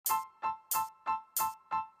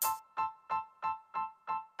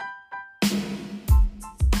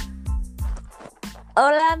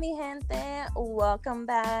Hola, mi gente. Welcome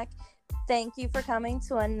back. Thank you for coming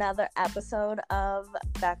to another episode of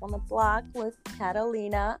Back on the Block with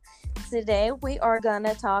Catalina. Today, we are going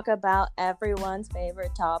to talk about everyone's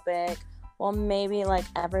favorite topic. Well, maybe like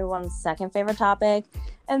everyone's second favorite topic.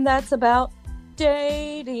 And that's about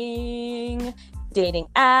dating. Dating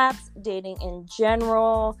apps, dating in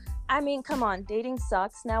general. I mean, come on, dating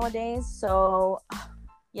sucks nowadays. So,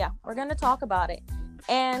 yeah, we're going to talk about it.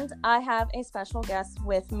 And I have a special guest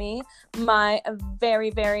with me, my very,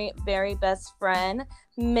 very, very best friend,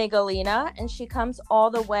 Miguelina, and she comes all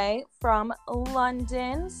the way from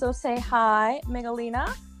London. So say hi,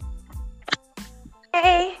 Miguelina.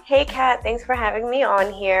 Hey, Kat. Thanks for having me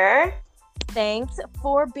on here. Thanks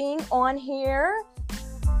for being on here.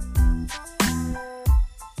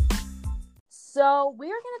 So we're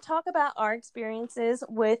going to talk about our experiences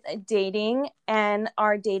with dating and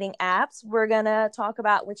our dating apps. We're going to talk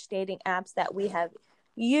about which dating apps that we have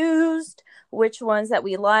used, which ones that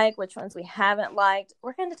we like, which ones we haven't liked.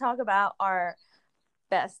 We're going to talk about our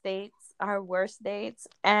best dates, our worst dates.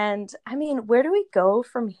 And I mean, where do we go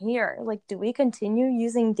from here? Like, do we continue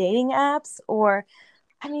using dating apps or,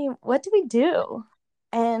 I mean, what do we do?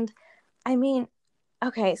 And I mean,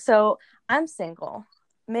 okay, so I'm single.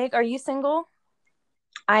 Meg, are you single?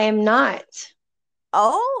 I am not.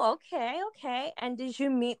 Oh, okay. And did you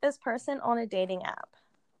meet this person on a dating app?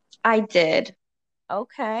 I did.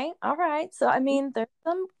 Okay, all right. So, I mean, there's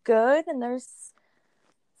some good and there's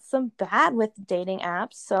some bad with dating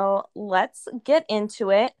apps. So, let's get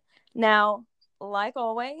into it. Now, like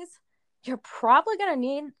always, you're probably going to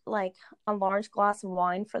need like a large glass of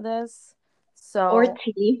wine for this. Or So,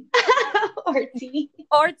 tea. Or tea.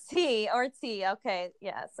 or tea. Okay,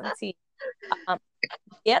 yeah, some tea. Um,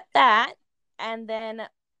 get that. And then,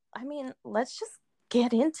 I mean, let's just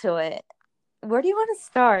get into it. Where do you want to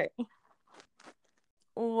start?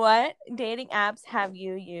 What dating apps have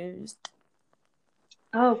you used?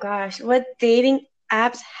 Oh gosh, what dating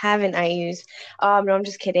apps haven't I used? No, I'm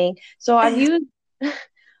just kidding. So I've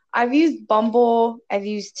used Bumble, I've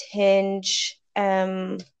used Hinge.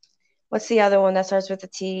 What's the other one that starts with a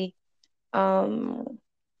T? Um,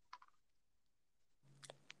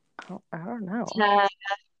 I don't know.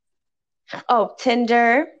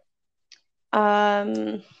 Tinder.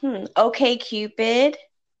 OkCupid.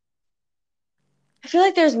 I feel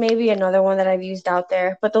like there's maybe another one that I've used out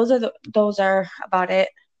there, but those are about it.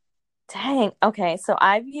 Dang. Okay, so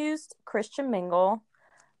I've used Christian Mingle.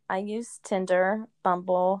 I used Tinder,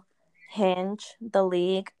 Bumble, Hinge, The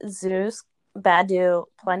League, Zeus, Badoo,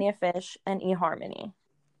 Plenty of Fish, and eHarmony.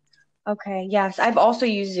 Okay, yes, I've also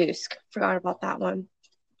used Zeus. Forgot about that one.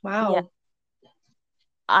 Yeah, Wow.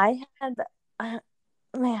 I had, uh,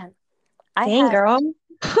 man, I Dang, had, girl.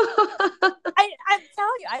 I'm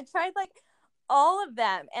telling you, I tried like all of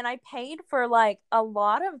them, and I paid for like a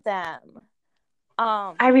lot of them.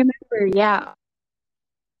 I remember, yeah.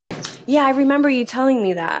 Yeah, I remember you telling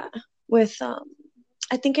me that with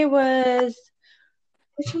I think it was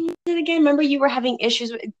which one was it again? Remember you were having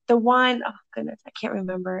issues with the one, oh goodness, I can't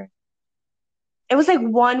remember. It was like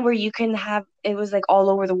one where you can have it was like all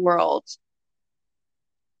over the world.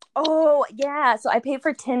 Oh, yeah. So I paid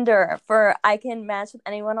for Tinder for I can match with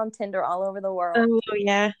anyone on Tinder all over the world. Oh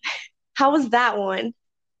yeah. How was that one?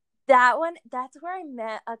 That one, that's where I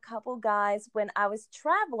met a couple guys when I was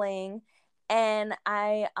traveling and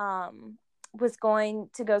I was going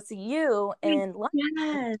to go see you in London.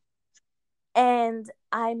 Yes. And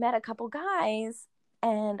I met a couple guys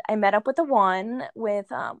and I met up with the one with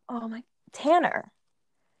oh my Tanner.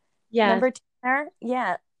 Yes. Remember Tanner?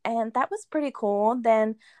 Yeah. And that was pretty cool.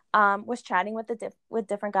 Then was chatting with with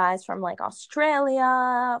different guys from like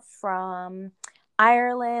Australia, from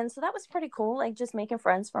Ireland. So that was pretty cool. Like just making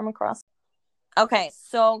friends from across. Okay,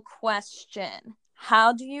 so question.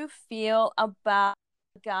 How do you feel about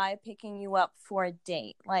a guy picking you up for a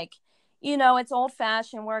date? Like, it's old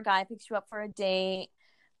fashioned where a guy picks you up for a date.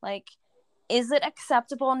 Like, is it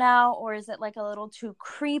acceptable now or is it like a little too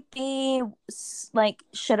creepy? Like,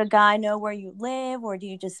 should a guy know where you live or do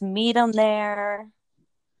you just meet him there?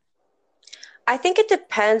 I think it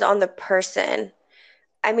depends on the person.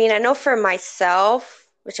 I mean, I know for myself,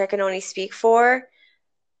 which I can only speak for,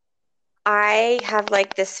 I have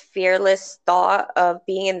like this fearless thought of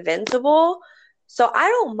being invincible. So I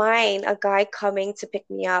don't mind a guy coming to pick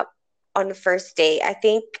me up on the first date. I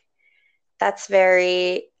think that's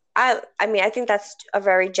I think that's a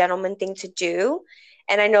very gentleman thing to do.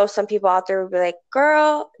 And I know some people out there will be like,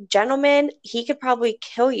 girl, gentleman, he could probably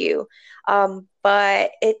kill you. But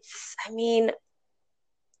I mean,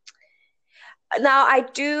 Now I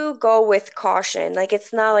do go with caution. Like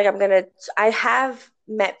it's not like I have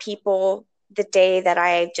met people the day that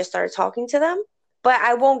I just started talking to them, but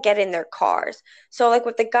I won't get in their cars. So like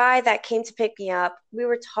with the guy that came to pick me up, we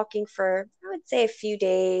were talking for, I would say, a few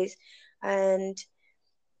days. And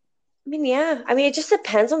I mean, yeah, I mean, it just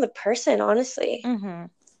depends on the person, honestly. Mm-hmm.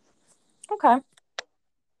 Okay.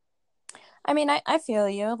 I mean, I feel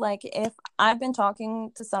you. Like, if I've been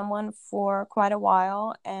talking to someone for quite a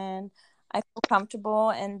while and I feel comfortable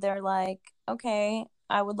and they're like, okay,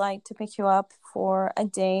 I would like to pick you up for a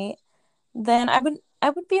date, then I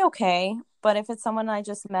would be okay. But if it's someone I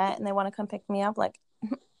just met and they want to come pick me up, like,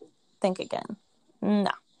 think again. No.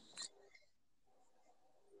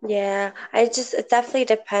 Yeah, it definitely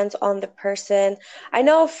depends on the person. I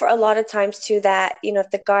know for a lot of times too that, if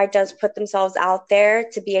the guy does put themselves out there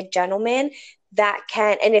to be a gentleman, that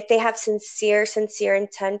can, and if they have sincere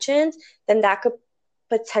intentions, then that could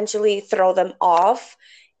potentially throw them off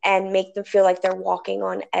and make them feel like they're walking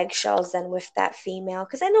on eggshells then with that female.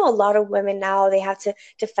 Because I know a lot of women now, they have to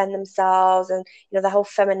defend themselves and, the whole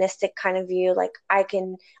feministic kind of view, like I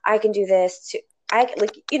can do this to I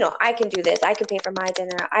can do this. I can pay for my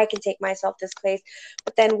dinner. I can take myself this place.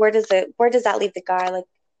 But then where does that leave the guy? Like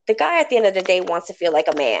the guy at the end of the day wants to feel like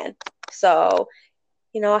a man. So,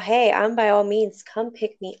 hey, I'm by all means, come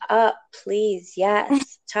pick me up, please.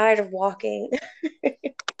 Yes. Tired of walking.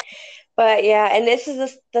 But yeah, and this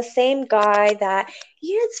is the same guy that,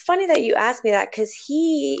 it's funny that you asked me that because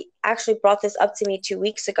he actually brought this up to me 2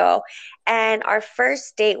 weeks ago. And our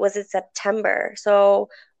first date was in September. So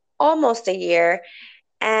almost a year.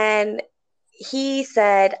 And he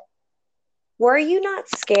said, were you not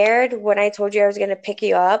scared when I told you I was going to pick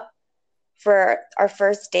you up for our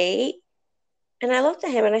first date? And I looked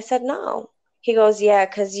at him and I said, no. He goes, yeah,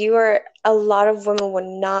 because a lot of women would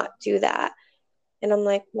not do that. And I'm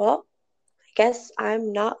like, well, I guess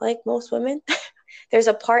I'm not like most women. There's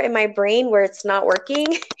a part in my brain where it's not working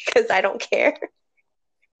because I don't care.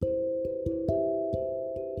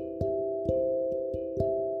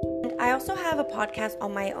 I also have a podcast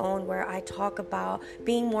on my own where I talk about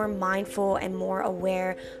being more mindful and more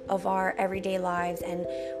aware of our everyday lives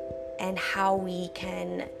and how we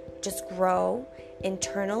can just grow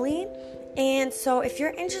internally. And so if you're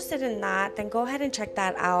interested in that, then go ahead and check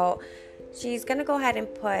that out. She's going to go ahead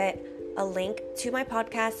and put a link to my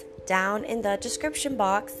podcast down in the description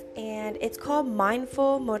box, and it's called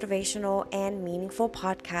Mindful, Motivational, and Meaningful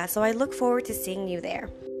Podcast. So I look forward to seeing you there.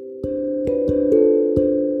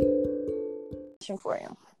 For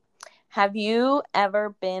you. Have you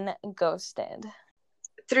ever been ghosted?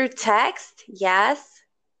 Through text? Yes.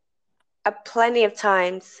 Plenty of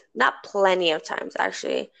times. Not plenty of times,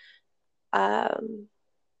 actually. But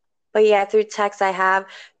yeah, through text I have.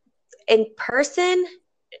 In person,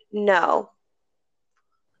 no.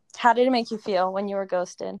 How did it make you feel when you were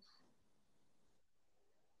ghosted?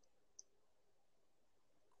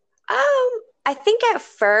 I think at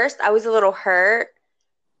first I was a little hurt.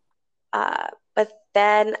 But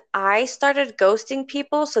then I started ghosting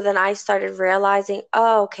people. So then I started realizing,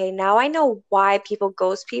 oh, okay, now I know why people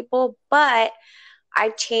ghost people, but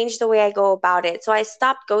I changed the way I go about it. So I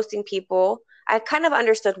stopped ghosting people. I kind of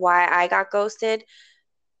understood why I got ghosted.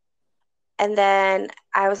 And then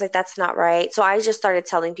I was like, that's not right. So I just started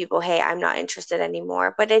telling people, hey, I'm not interested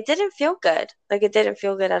anymore. But it didn't feel good. Like, it didn't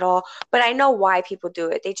feel good at all. But I know why people do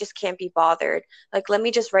it. They just can't be bothered. Like, let me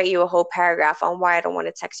just write you a whole paragraph on why I don't want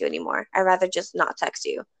to text you anymore. I'd rather just not text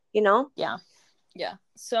you, you know? Yeah. Yeah.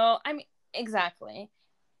 So, I mean, exactly.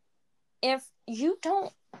 If you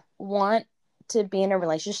don't want to be in a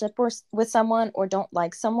relationship with someone or don't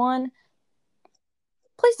like someone,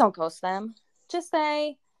 please don't ghost them. Just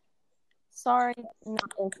say, sorry,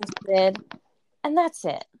 not interested. And that's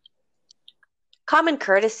it. Common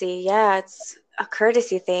courtesy. Yeah, it's a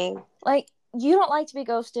courtesy thing. Like, you don't like to be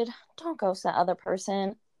ghosted. Don't ghost that other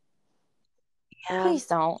person. Yeah. Please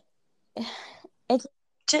don't.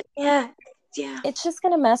 Yeah. It's just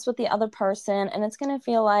going to mess with the other person and it's going to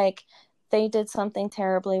feel like they did something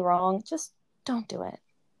terribly wrong. Just don't do it.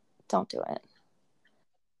 Don't do it.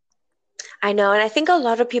 I know. And I think a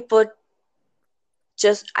lot of people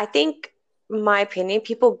I think, my opinion,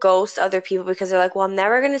 people ghost other people because they're like, well, I'm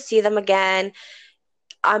never going to see them again.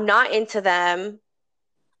 I'm not into them.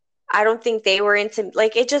 I don't think they were into,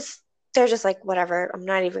 like, they're just like, whatever, I'm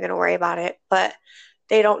not even going to worry about it. But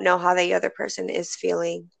they don't know how the other person is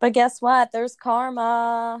feeling. But guess what? There's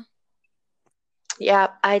karma. Yeah,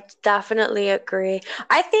 I definitely agree.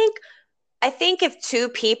 I think if two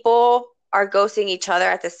people are ghosting each other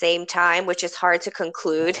at the same time, which is hard to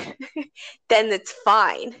conclude, then it's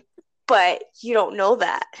fine. But you don't know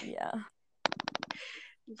that. Yeah.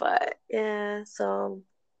 But yeah, so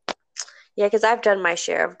yeah, because I've done my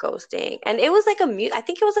share of ghosting, and it was like I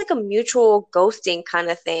think it was like a mutual ghosting kind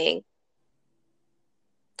of thing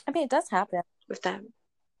I mean, it does happen. with them.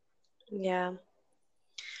 Yeah.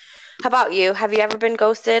 How about you? Have you ever been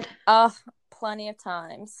ghosted? Uh, Plenty of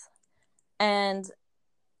times. And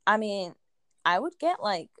I mean, I would get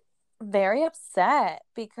like very upset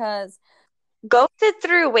because Ghosted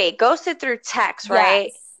through text,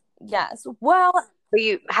 right? yes, yes. Well, But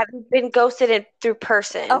you haven't been through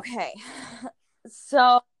person. okay.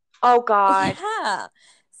 So, Oh God. yeah.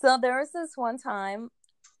 So there was this one time,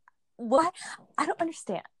 what I don't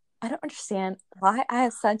understand. I don't understand why I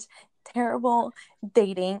have such terrible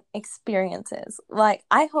dating experiences. Like,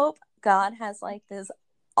 I hope God has like this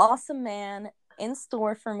awesome man in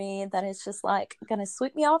store for me that is just like gonna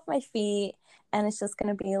sweep me off my feet and it's just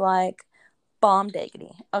gonna be like bomb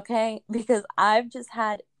diggity, okay? Because I've just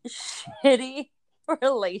had shitty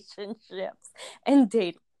relationships and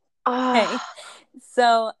dating. Okay. Oh,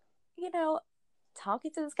 So, you know,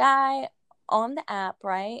 talking to this guy on the app,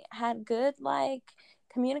 right? Had good like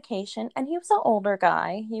communication and he was an older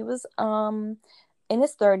guy. He was in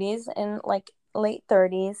his 30s and like late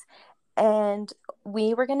 30s and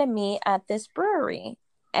we were going to meet at this brewery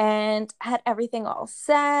and had everything all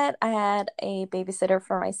set. I had a babysitter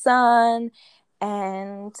for my son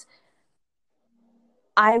and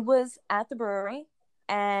I was at the brewery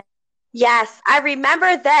and yes, I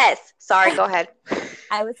remember this. Sorry, go ahead.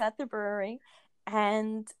 I was at the brewery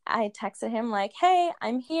and I texted him like, "Hey,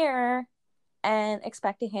 I'm here," and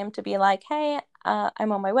expecting him to be like, "Hey,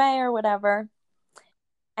 I'm on my way" or whatever.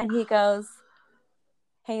 And he goes,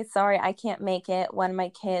 "Hey, sorry, I can't make it. One of my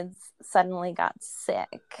kids suddenly got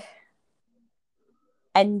sick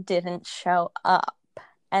and didn't show up."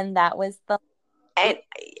 And that was the And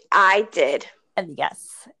I did. and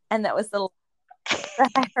yes, and that was the last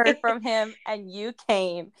that I heard from him. And you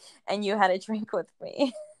came and you had a drink with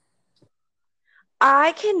me.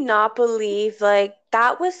 I cannot believe like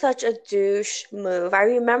that was such a douche move. I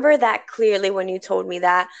remember that clearly when you told me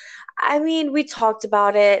that. I mean, we talked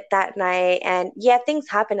about it that night, and yeah, things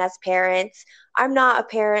happen as parents. I'm not a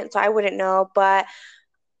parent, so I wouldn't know, but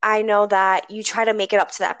I know that you try to make it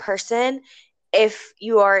up to that person if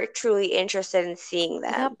you are truly interested in seeing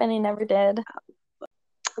Yep, them. and he never did.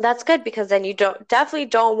 That's good because then you definitely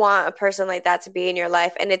don't want a person like that to be in your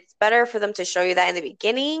life, and it's better for them to show you that in the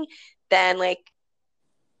beginning than like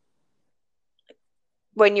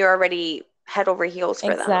when you're already head over heels for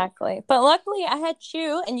them. Exactly. But luckily, I had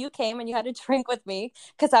you, and you came and you had a drink with me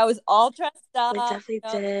because I was all dressed We up, definitely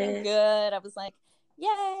looking did. good. I was like,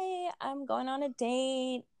 "Yay, I'm going on a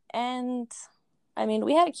date." And I mean,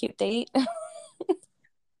 we had a cute date.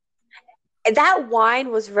 That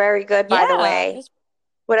wine was very good, by the Yeah, way.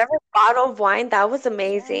 Whatever bottle of wine, that was yeah, it was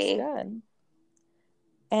amazing. good.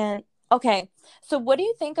 And okay, so what do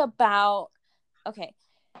you think about? Okay,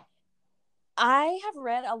 I have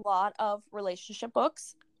read a lot of relationship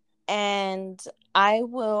books, and I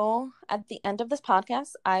will, at the end of this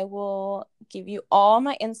podcast, I will give you all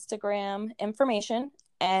my Instagram information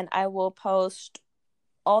and I will post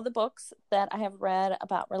all the books that I have read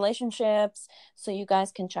about relationships so you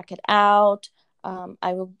guys can check it out.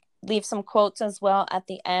 I will leave some quotes as well at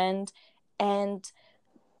the end. And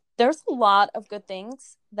there's a lot of good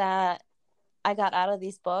things that I got out of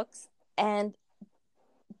these books. And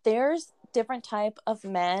there's different type of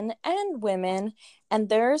men and women, and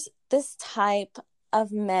there's this type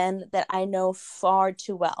of men that I know far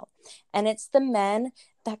too well, and it's the men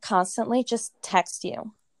that constantly just text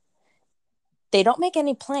you. They don't make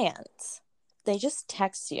any plans, they just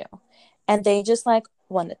text you, and they just like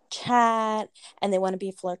want to chat and they want to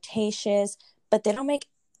be flirtatious, but they don't make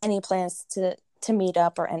any plans to meet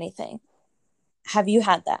up or anything. Have you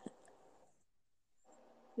had that?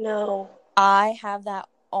 No. I have that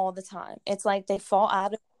all the time. It's like they fall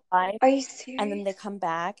out of life Are you and then they serious? come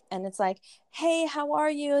back and it's like, "Hey, how are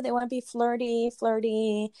you?" They want to be flirty,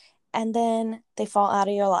 and then they fall out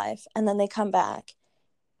of your life and then they come back.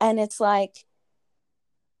 And it's like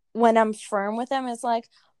when I'm firm with them, it's like,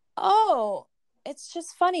 "Oh, it's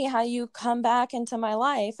just funny how you come back into my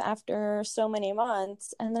life after so many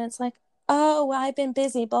months." And then it's like, "Oh, well, I've been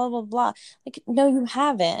busy, blah blah blah." Like, no, you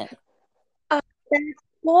haven't. Uh, that's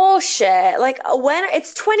bullshit. Like when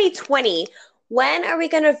it's 2020, when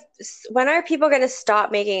are people gonna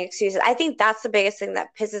stop making excuses? I think that's the biggest thing that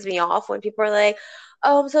pisses me off when people are like,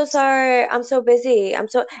 "Oh, I'm so sorry. I'm so busy. I'm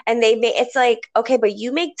so," and they make it's like, okay, but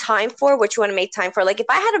you make time for what you want to make time for. Like if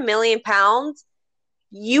I had £1 million,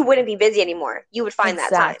 you wouldn't be busy anymore. You would find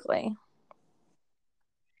that time. Exactly.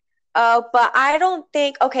 But I don't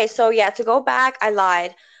think, okay, so yeah, to go back, I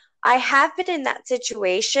lied. I have been in that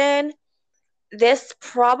situation. This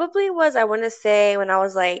probably was, I want to say, when I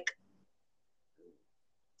was like,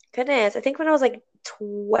 goodness, I think when I was like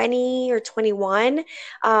 20 or 21.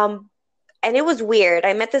 Um, and it was weird.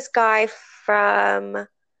 I met this guy from,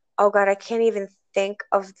 oh God, I can't even think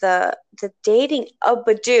of the dating, oh,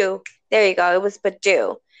 Badoo. There you go. It was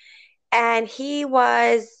Badoo. And he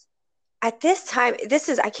was at this time, this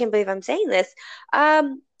is, I can't believe I'm saying this.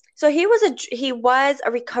 Um, so he was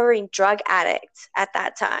a recovering drug addict at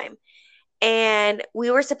that time, and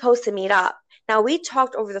we were supposed to meet up. Now we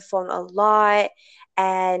talked over the phone a lot,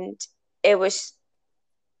 and it was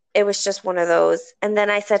it was just one of those. And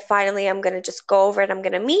then I said, finally, I'm gonna just go over and I'm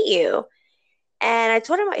gonna meet you. And I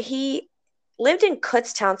told him he lived in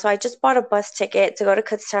Kutztown, so I just bought a bus ticket to go to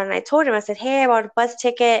Kutztown. And I told him, I said, hey, I bought a bus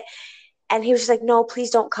ticket. And he was just like, no,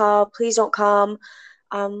 please don't come. Please don't come.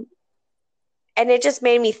 Um, and it just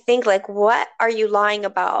made me think, like, what are you lying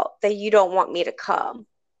about that you don't want me to come?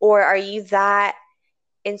 Or are you that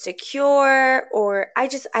insecure? Or I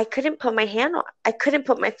couldn't put my hand on, I couldn't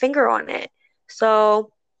put my finger on it.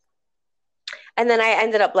 So, and then I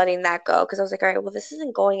ended up letting that go because I was like, all right, well, this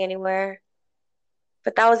isn't going anywhere.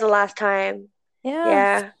 But that was the last time.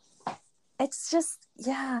 Yeah. Yeah. It's just,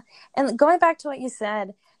 yeah. And going back to what you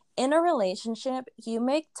said, in a relationship, you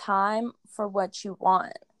make time for what you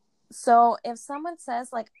want. So if someone says,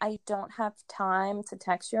 like, I don't have time to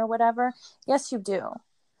text you or whatever, yes, you do.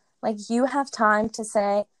 Like, you have time to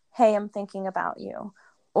say, hey, I'm thinking about you,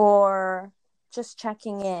 or just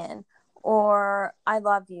checking in, or I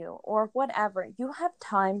love you, or whatever. You have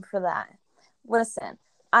time for that. Listen,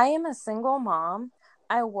 I am a single mom.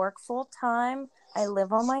 I work full time. I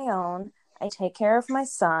live on my own. I take care of my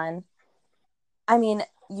son. I mean,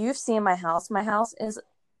 you've seen my house. My house is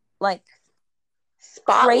like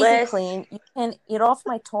crazy Spotless. clean. You can eat off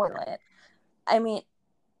my toilet. I mean,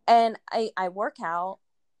 and I work out.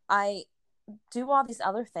 I do all these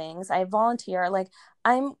other things. I volunteer. Like,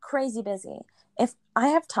 I'm crazy busy. If I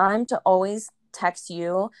have time to always text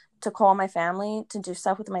you, to call my family, to do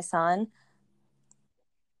stuff with my son,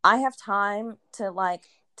 I have time to like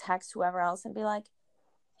text whoever else and be like,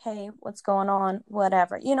 hey, what's going on?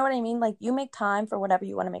 Whatever. You know what I mean? Like, you make time for whatever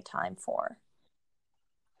you want to make time for.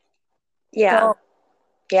 Yeah. So,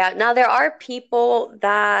 Yeah. Now there are people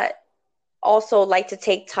that also like to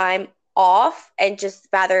take time off and just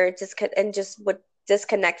rather just would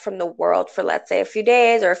disconnect from the world for, let's say, a few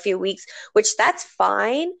days or a few weeks, which that's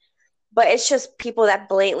fine. But it's just people that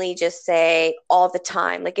blatantly just say all the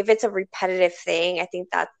time. Like if it's a repetitive thing, I think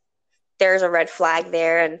that there's a red flag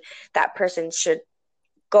there, and that person should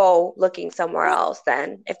go looking somewhere well, else.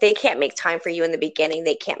 Then if they can't make time for you in the beginning,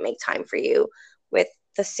 they can't make time for you with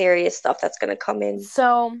the serious stuff that's going to come in.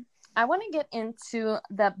 so I want to get into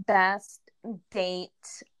the best date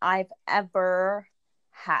I've ever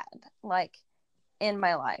had, like, in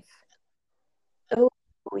my life. Oh,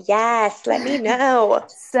 yes, let me know.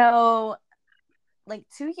 So, like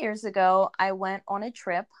 2 years ago, I went on a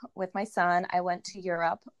trip with my son. I went to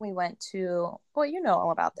Europe. We went to, well, you know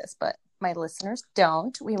all about this, but my listeners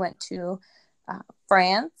don't. We went to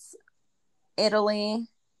France, Italy,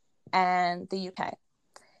 and the UK.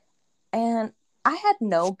 And I had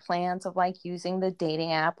no plans of like using the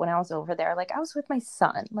dating app when I was over there. Like, I was with my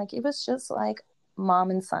son. Like, it was just like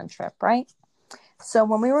mom and son trip, right? So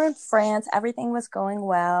when we were in France, everything was going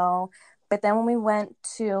well. But then when we went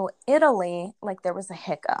to Italy, like, there was a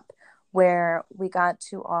hiccup where we got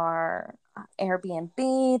to our Airbnb.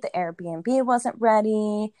 The Airbnb wasn't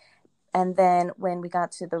ready. And then when we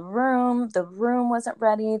got to the room wasn't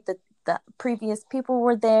ready. The previous people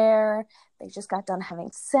were there. They just got done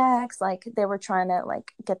having sex. Like, they were trying to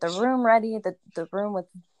like get the room ready. The room was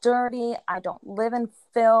dirty. I don't live in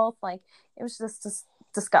filth. Like, it was just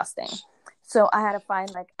disgusting. So I had to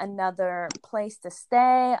find like another place to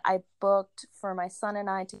stay. I booked for my son and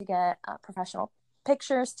I to get professional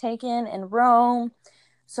pictures taken in Rome.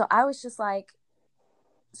 So I was just like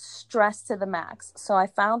stressed to the max. So I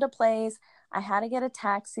found a place. I had to get a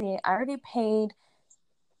taxi. I already paid,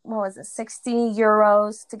 what was it, 60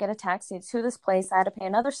 euros to get a taxi to this place. I had to pay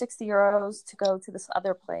another 60 euros to go to this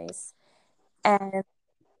other place. And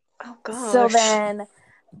Oh so gosh.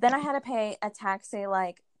 then I had to pay a taxi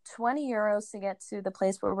like 20 euros to get to the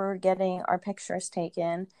place where we were getting our pictures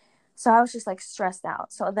taken. So I was just like stressed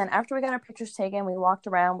out. So then after we got our pictures taken, we walked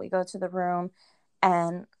around, we go to the room,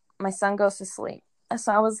 and my son goes to sleep.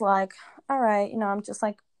 So I was like, all right, I'm just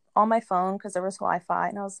like on my phone because there was Wi-Fi,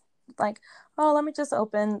 and I was like, oh, let me just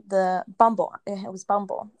open the Bumble. It was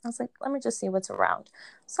Bumble. I was like, let me just see what's around.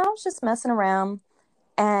 So I was just messing around,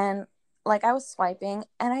 And like I was swiping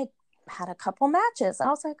and I had a couple matches. I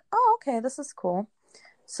was like, oh, okay, this is cool.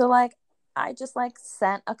 So like I just like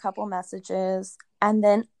sent a couple messages and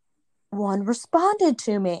then one responded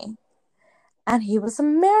to me and he was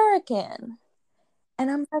American. And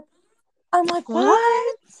I'm like, What?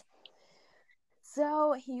 what?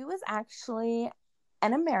 So he was actually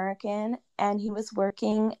an American and he was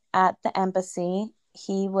working at the embassy.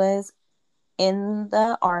 He was in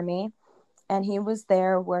the army and he was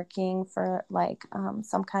there working for like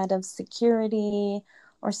some kind of security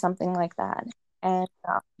or something like that. And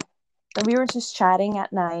so we were just chatting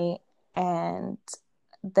at night. And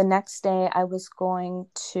the next day, I was going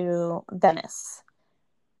to Venice.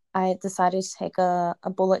 I decided to take a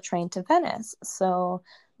bullet train to Venice. So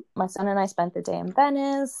my son and I spent the day in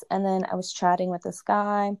Venice, and then I was chatting with this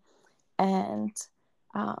guy, and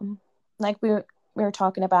um, like we were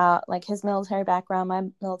talking about like his military background, my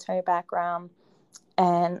military background,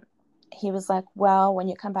 and he was like, well, when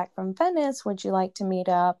you come back from Venice, would you like to meet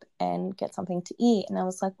up and get something to eat? And I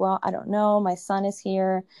was like, well, I don't know. My son is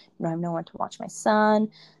here. I have no one to watch my son.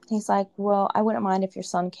 And he's like, well, I wouldn't mind if your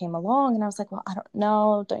son came along. And I was like, well, I don't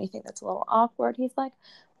know. Don't you think that's a little awkward? He's like,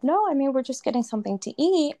 no, I mean, we're just getting something to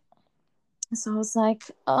eat. So I was like,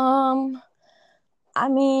 I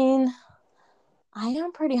mean, I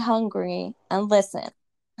am pretty hungry. And listen,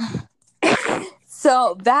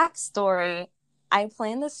 so backstory, I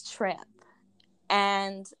planned this trip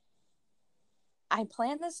and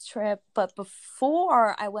but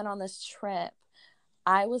before I went on this trip,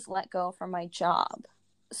 I was let go from my job.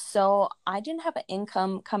 So I didn't have an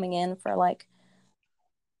income coming in for like,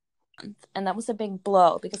 and that was a big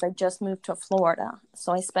blow because I just moved to Florida.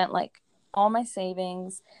 So I spent like all my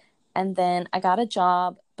savings and then I got a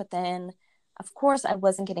job, but then of course I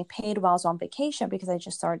wasn't getting paid while I was on vacation because I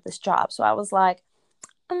just started this job. So I was like,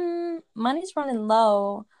 money's running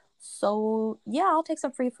low. So yeah, I'll take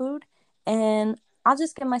some free food and I'll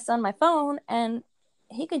just give my son my phone and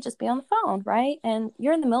he could just be on the phone, right? And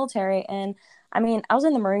you're in the military. And I mean, I was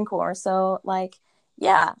in the Marine Corps. So, like,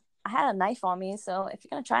 yeah, I had a knife on me. So if you're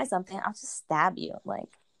going to try something, I'll just stab you.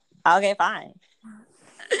 Like, okay, fine.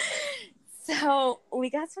 So we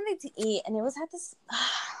got something to eat and it was at this,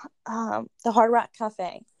 the Hard Rock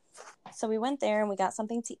Cafe. So we went there and we got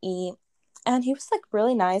something to eat. And he was like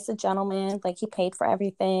really nice, a gentleman. Like he paid for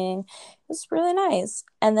everything. It was really nice.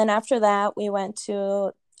 And then after that, we went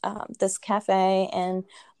to this cafe and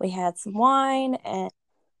we had some wine. And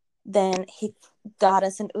then he got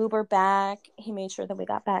us an Uber back. He made sure that we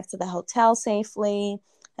got back to the hotel safely.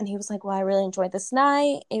 And he was like, well, I really enjoyed this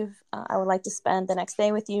night. If I would like to spend the next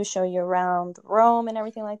day with you, show you around Rome and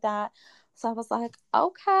everything like that. So I was like,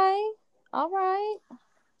 okay, all right.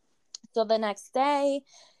 So the next day,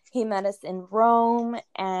 he met us in Rome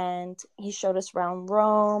and he showed us around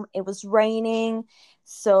Rome. It was raining,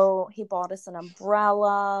 so he bought us an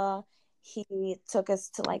umbrella. He took us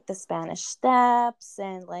to like the Spanish Steps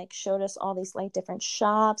and like showed us all these like different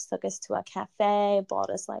shops, took us to a cafe, bought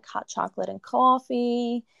us like hot chocolate and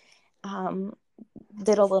coffee, um,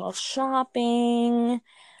 did a little shopping.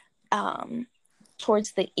 Um,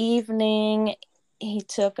 Towards the evening, he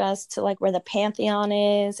took us to like where the Pantheon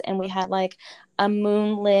is, and we had like a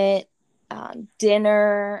moonlit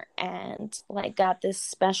dinner and like got this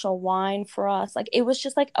special wine for us. Like it was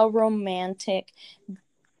just like a romantic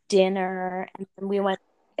dinner. And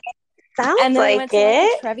Sounds then we like went to like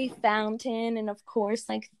the it. Trevi Fountain and of course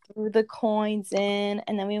like threw the coins in,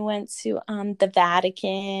 and then we went to the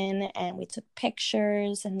Vatican and we took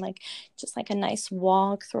pictures and like just like a nice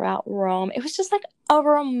walk throughout Rome. It was just like a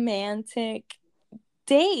romantic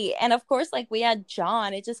date. And of course like we had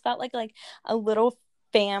John. It just felt like a little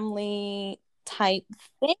family type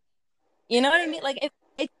thing. You know what I mean? Like it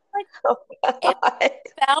like Oh my it God.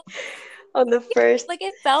 felt On the first. like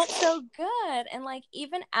it felt so good. And like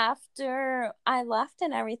even after I left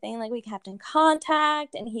and everything, like we kept in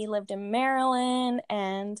contact and he lived in Maryland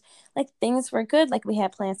and like things were good. Like we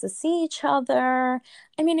had plans to see each other.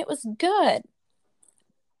 I mean, it was good,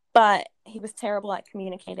 but he was terrible at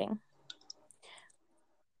communicating.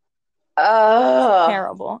 Oh,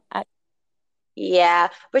 Terrible at yeah.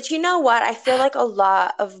 But you know what? I feel like a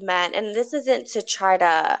lot of men, and this isn't to try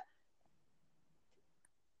to,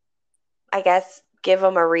 I guess, give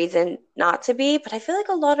them a reason not to be, but I feel like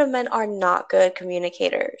a lot of men are not good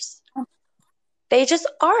communicators. They just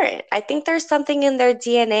aren't. I think there's something in their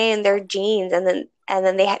DNA and their genes, and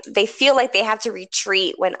then they feel like they have to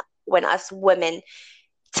retreat when us women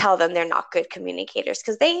tell them they're not good communicators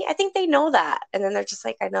because I think they know that, and then they're just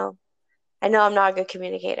like, I know. I know I'm not a good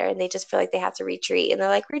communicator, and they just feel like they have to retreat, and they're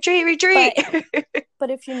like, retreat, retreat. But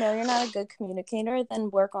but if you know you're not a good communicator,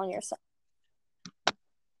 then work on yourself.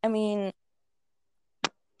 I mean,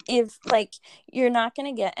 if like you're not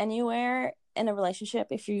going to get anywhere in a relationship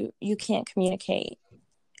if you can't communicate.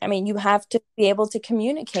 I mean, you have to be able to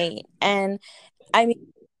communicate. And I mean,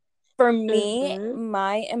 for me, Mm-hmm.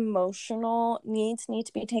 my emotional needs need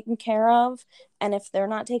to be taken care of. And if they're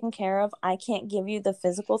not taken care of, I can't give you the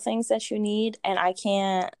physical things that you need. And I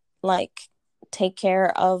can't like take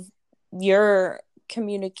care of your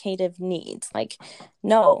communicative needs. Like,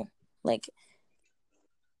 no, like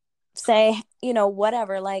say,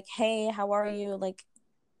 whatever, like, hey, how are you? Like,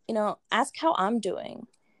 ask how I'm doing.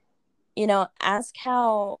 Ask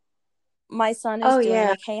how my son is Oh doing. yeah,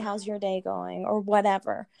 Like, hey, how's your day going? Or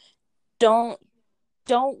whatever. Don't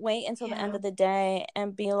don't wait until the end yeah, of the day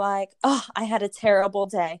and be like, oh, I had a terrible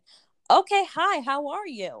day. Okay, hi, how are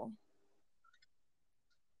you?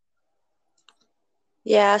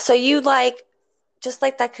 yeah. So you like just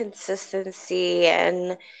like that consistency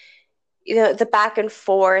and the back and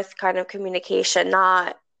forth kind of communication,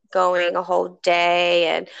 not going a whole day.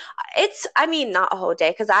 And I mean, not a whole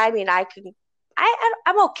day, because I mean, I'm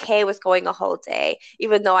okay with going a whole day,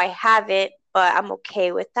 even though I haven't, but I'm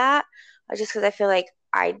okay with that. Just because I feel like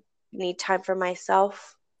I need time for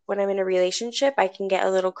myself when I'm in a relationship. I can get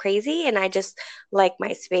a little crazy and I just like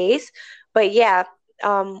my space. But yeah,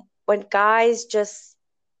 when guys just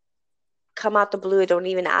come out the blue, don't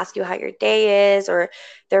even ask you how your day is, or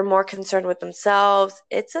they're more concerned with themselves.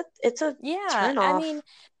 It's a Yeah, turn I off. mean,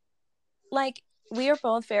 like, we are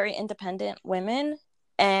both very independent women,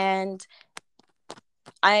 and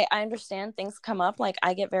I understand things come up. Like,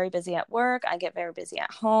 I get very busy at work, I get very busy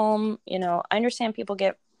at home. I understand people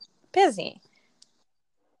get busy.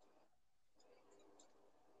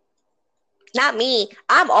 Not me.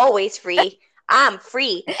 I'm always free. I'm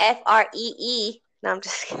free. FREE. No, I'm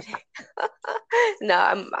just kidding. No,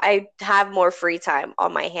 I have more free time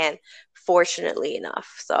on my hand, fortunately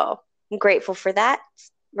enough. So I'm grateful for that.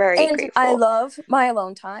 Very And I grateful. love my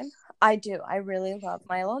alone time. I do. I really love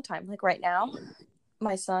my alone time. Like right now,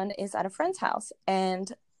 my son is at a friend's house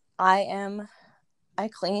and I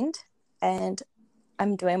cleaned and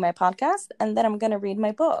I'm doing my podcast and then I'm going to read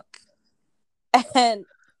my book and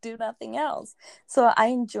do nothing else. So I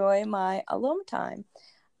enjoy my alone time.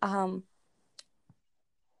 Um,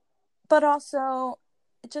 but also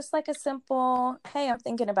just like a simple, hey, I'm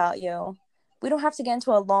thinking about you. We don't have to get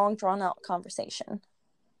into a long drawn out conversation.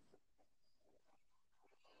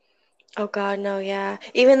 Oh God, no, yeah.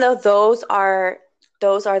 Even though those are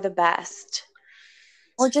the best.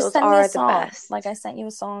 Or just Those send me a are the song, like best. I sent you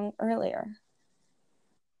a song earlier.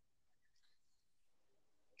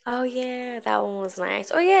 Oh yeah, that one was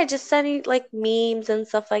nice. Oh yeah, just sending like memes and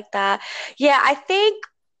stuff like that. Yeah, I think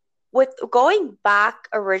with going back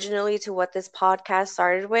originally to what this podcast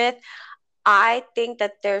started with, I think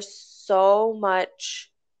that there's so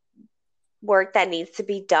much work that needs to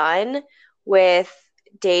be done with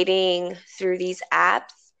dating through these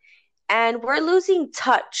apps. And we're losing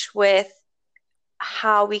touch with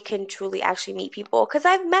how we can truly actually meet people. Because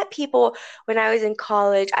I've met people when I was in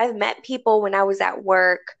college, I've met people when I was at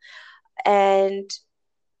work, and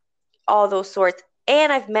all those sorts.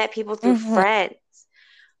 And I've met people through Mm-hmm. friends.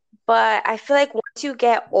 But I feel like once you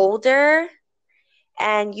get older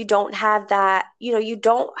and you don't have that, you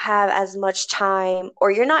don't have as much time,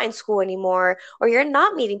 or you're not in school anymore, or you're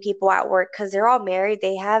not meeting people at work because they're all married,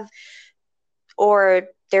 or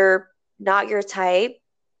they're not your type,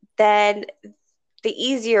 then the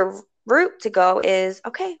easier route to go is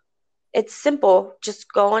okay, it's simple.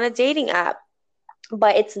 Just go on a dating app.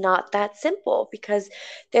 But it's not that simple because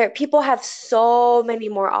people have so many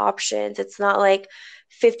more options. It's not like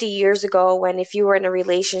 50 years ago when if you were in a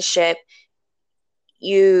relationship,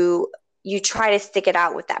 you you try to stick it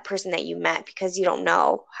out with that person that you met because you don't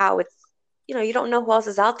know how you don't know who else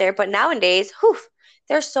is out there. But nowadays, whew,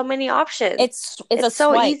 there's so many options. It's a It's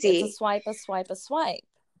so swipe. It's a easy. swipe, a swipe, a swipe.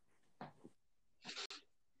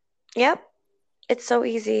 Yep, it's so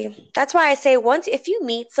easy. That's why I say once if you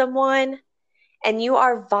meet someone and you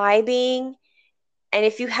are vibing, and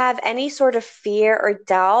if you have any sort of fear or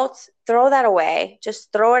doubt, throw that away.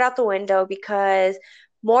 Just throw it out the window because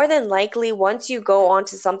more than likely, once you go on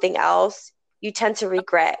to something else, you tend to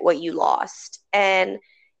regret what you lost. And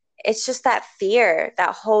it's just that fear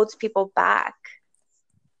that holds people back.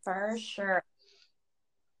 For sure.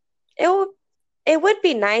 It would it would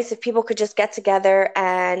be nice if people could just get together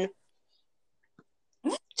and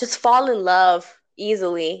just fall in love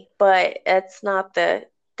easily, but that's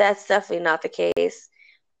definitely not the case.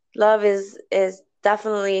 Love is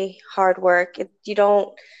definitely hard work. You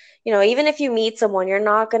don't, even if you meet someone, you're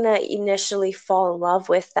not gonna initially fall in love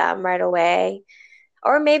with them right away.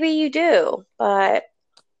 Or maybe you do, but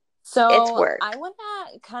it's So I work. want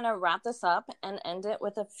to kind of wrap this up and end it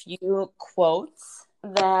with a few quotes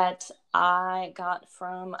that I got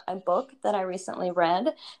from a book that I recently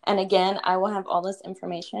read. And again, I will have all this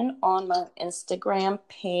information on my Instagram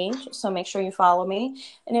page. So make sure you follow me.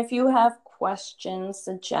 And if you have questions,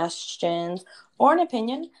 suggestions, or an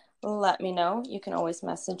opinion, let me know. You can always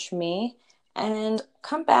message me and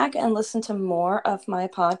come back and listen to more of my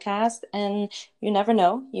podcast. And you never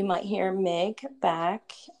know, you might hear Meg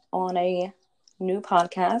back on a new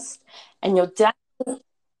podcast, and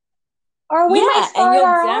Or we might start you'll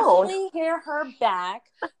our own. definitely hear her back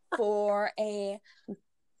for a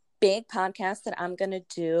big podcast that I'm gonna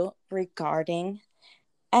do regarding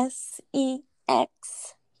sex.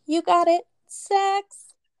 You got it,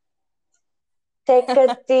 sex. Take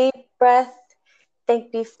a deep breath.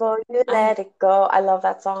 Think before you let it go. I love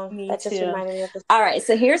that song. Me That just too. reminded me of this. All right,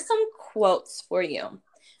 so here's some quotes for you.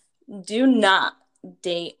 Do not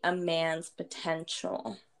date a man's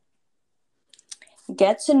potential.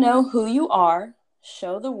 Get to know who you are,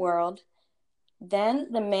 show the world.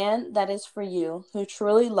 Then the man that is for you, who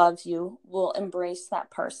truly loves you, will embrace that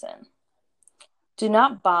person. Do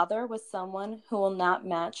not bother with someone who will not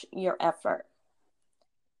match your effort.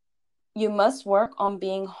 You must work on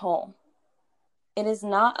being whole. It is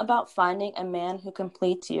not about finding a man who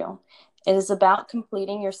completes you. It is about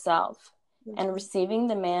completing yourself and receiving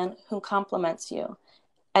the man who compliments you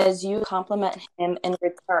as you compliment him in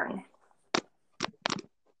return.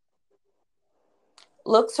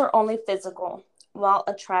 Looks are only physical, while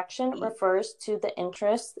attraction refers to the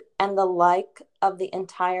interest and the like of the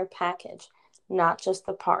entire package, not just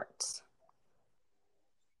the parts.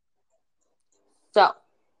 So,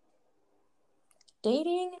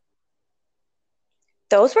 dating.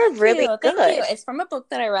 Those were really Thank you. good. It's from a book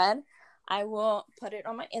that I read. I will put it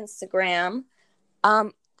on my Instagram. I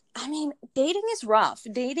mean, dating is rough.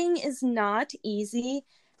 Dating is not easy.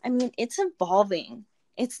 I mean, it's evolving.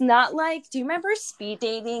 It's not like, do you remember speed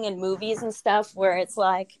dating in movies and stuff where it's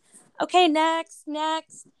like, okay, next.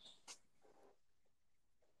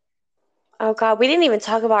 Oh God, we didn't even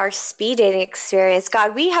talk about our speed dating experience.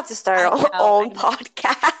 God, we have to start our I own know.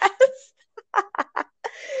 podcast.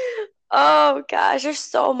 Oh gosh, there's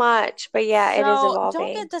so much. But yeah, it is So don't get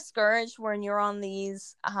evolving. discouraged when you're on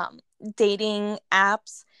these dating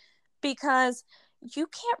apps, because you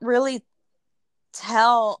can't really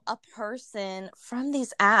tell a person from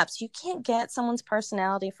these apps. You can't get someone's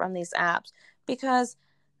personality from these apps because,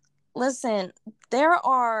 listen, there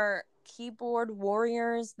are keyboard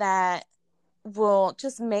warriors that will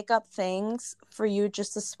just make up things for you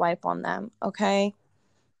just to swipe on them, okay?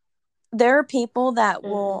 There are people that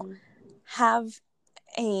will Mm-hmm. have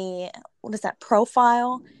a, what is that,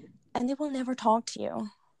 profile, and they will never talk to you.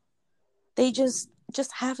 They just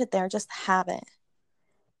have it there, just have it.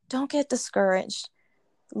 Don't get discouraged.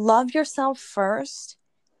 Love yourself first,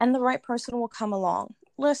 and the right person will come along.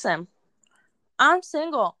 Listen, I'm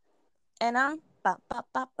single, and I'm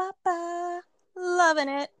loving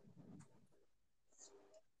it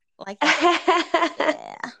like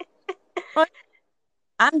that. Yeah.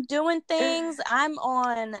 I'm doing things. I'm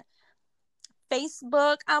on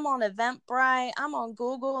Facebook. I'm on Eventbrite. I'm on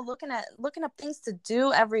Google, looking up things to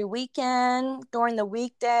do every weekend during the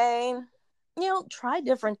weekday. Try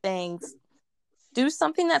different things. Do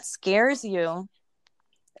something that scares you.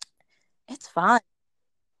 It's fun.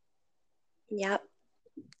 Yep.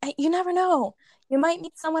 You never know. You might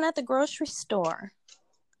meet someone at the grocery store.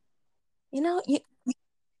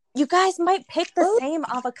 You guys might pick the same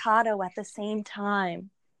avocado at the same time.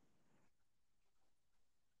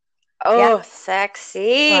 Yeah, Oh, right?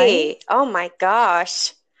 sexy. Oh my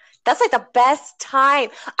gosh. That's like the best time.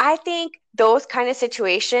 I think those kind of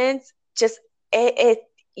situations just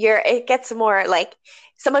it gets more like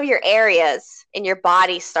some of your areas in your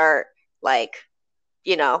body start like,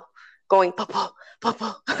 you know, going purple,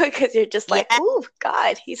 purple because you're just Yeah, like, "Ooh,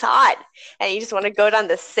 God, he's hot." And you just want to go down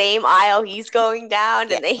the same aisle he's going down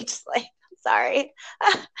yeah. and then you just like, sorry.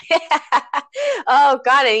 Oh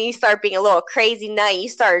God, and you start being a little crazy nut. You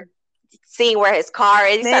start seeing where his car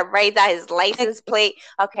is. You Nick, start writing down his Nick, license plate.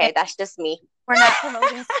 Okay, Nick, that's just me. we're not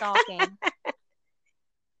promoting stalking.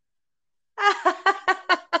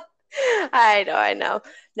 I know.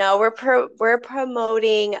 No, we're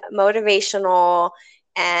promoting motivational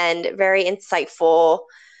and very insightful,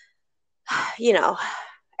 you know,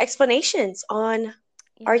 explanations on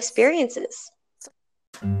our Yes. experiences.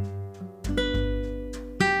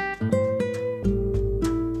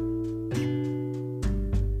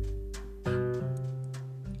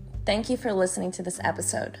 thank you for listening to this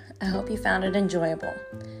episode. I hope you found it enjoyable.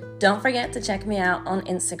 Don't forget to check me out on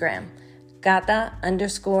Instagram,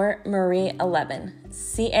 Gata_Marie11,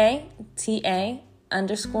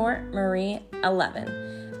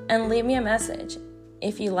 CATA_Marie11, and leave me a message.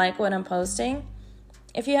 If you like what I'm posting,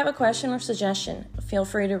 if you have a question or suggestion, feel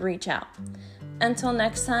free to reach out. Until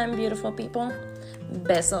next time, beautiful people,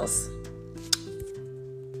 besos.